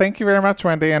 Well, thank you very much,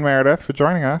 Wendy and Meredith, for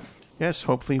joining us. Yes,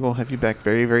 hopefully we'll have you back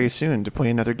very, very soon to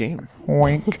play another game.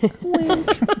 Wink.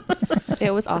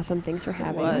 It was awesome. Thanks for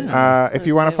having us. If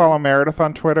you want to follow Meredith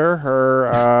on Twitter,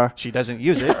 her She doesn't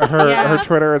use it. her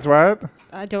Twitter is what?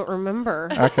 I don't remember.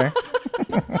 Okay.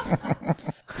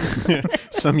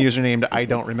 Some user named I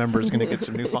don't remember is going to get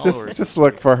some new followers. Just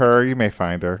look for her. You may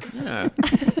find her. Yeah.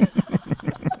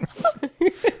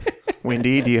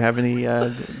 Wendy, do you have any?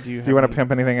 Do you want to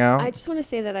pimp anything out? I just want to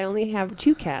say that I only have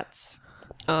 2 cats.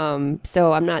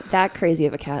 So I'm not that crazy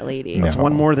of a cat lady. No. It's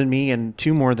one more than me and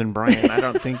 2 more than Brian. I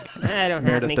don't think I don't have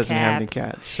Meredith any doesn't cats. have any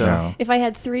cats. So No. If I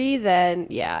had 3, then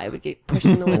yeah, I would get pushed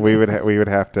in the limits. We would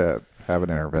have to have an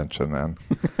intervention then.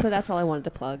 But that's all I wanted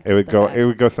to plug. It would go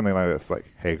something like this, like,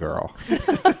 "Hey girl,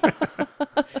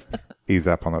 ease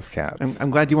up on those cats."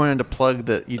 I'm glad you wanted to plug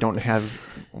that you don't have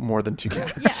more than 2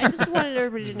 cats. Yeah, I just wanted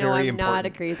everybody to know very I'm not a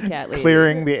important. crazy cat lady.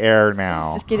 Clearing the air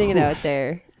now. Just getting it out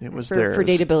there. It was for theirs.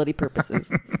 dateability purposes.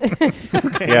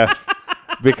 Yes,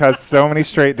 because so many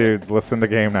straight dudes listen to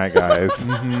Game Night Guys.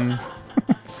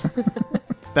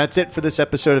 That's it for this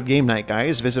episode of Game Night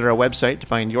Guys. Visit our website to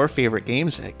find your favorite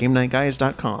games at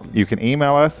GameNightGuys.com. You can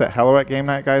email us at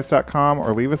hello@GameNightGuys.com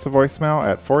or leave us a voicemail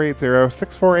at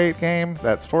 480-648-GAME.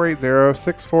 That's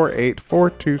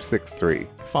 480-648-4263.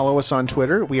 Follow us on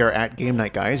Twitter. We are at Game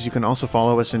Night Guys. You can also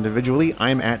follow us individually.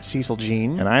 I'm at Cecil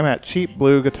Jean. And I'm at Cheap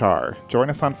Blue Guitar. Join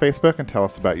us on Facebook and tell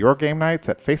us about your game nights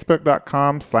at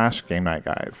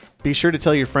facebook.com/GameNightGuys. Be sure to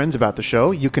tell your friends about the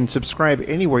show. You can subscribe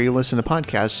anywhere you listen to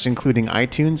podcasts, including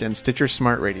iTunes and Stitcher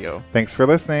Smart Radio. Thanks for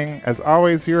listening. As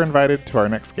always, you're invited to our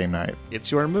next game night.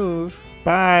 It's your move.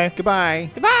 Bye.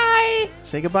 Goodbye. Goodbye.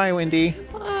 Say goodbye, Wendy.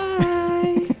 Bye.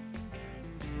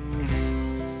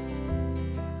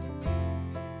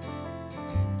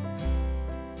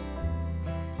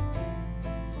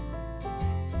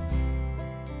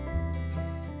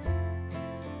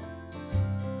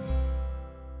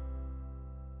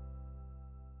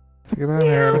 Say goodbye,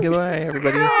 Meredith. Say goodbye,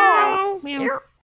 everybody. Meow.